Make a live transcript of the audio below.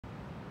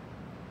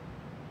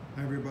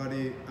Hi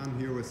everybody, I'm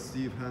here with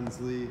Steve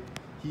Hensley.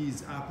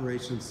 He's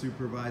Operations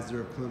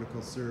Supervisor of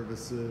Clinical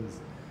Services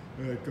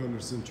at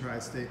Gunderson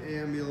Tri-State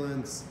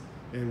Ambulance,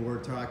 and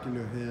we're talking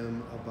to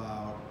him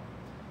about,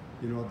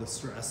 the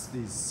stress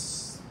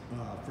these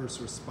first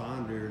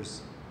responders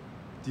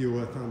deal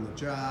with on the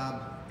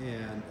job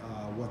and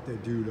what they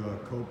do to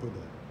cope with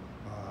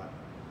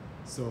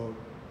it. So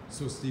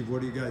Steve,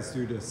 what do you guys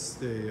do to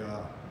stay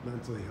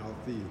mentally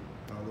healthy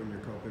when you're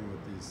coping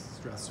with these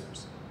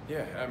stressors?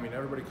 Yeah, I mean,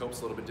 everybody copes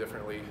a little bit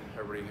differently.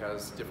 Everybody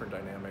has different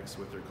dynamics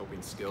with their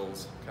coping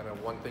skills. Kind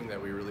of one thing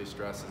that we really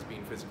stress is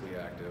being physically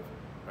active,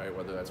 right?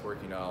 Whether that's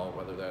working out,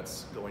 whether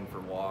that's going for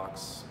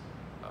walks,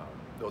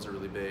 those are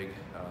really big.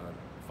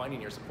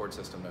 Finding your support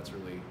system that's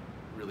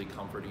really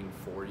comforting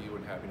for you,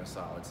 and having a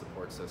solid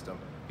support system.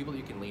 People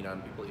you can lean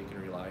on, people you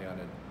can rely on,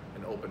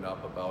 and open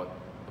up about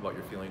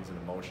your feelings and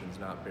emotions,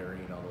 not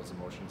burying all those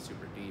emotions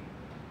super deep.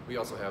 We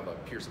also have a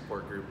peer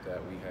support group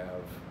that we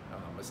have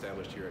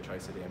established here at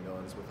Tri-State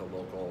Ambulance with a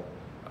local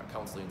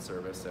counseling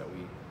service that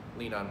we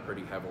lean on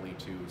pretty heavily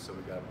too. So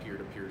we've got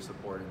peer-to-peer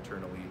support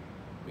internally.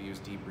 We use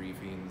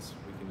debriefings,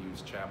 we can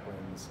use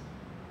chaplains,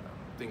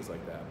 things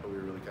like that. But we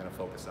really kind of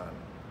focus on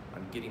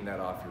getting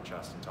that off your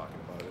chest and talking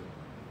about it.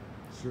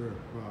 Sure.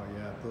 Wow,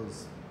 yeah,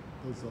 those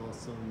all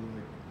sound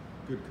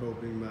like good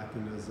coping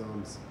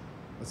mechanisms,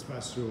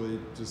 especially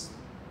just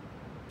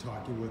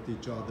talking with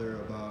each other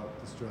about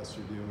the stress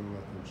you're dealing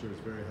with. I'm sure it's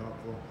very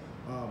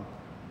helpful.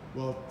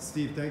 Well,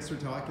 Steve, thanks for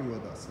talking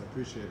with us. I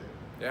appreciate it.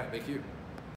 Yeah, thank you.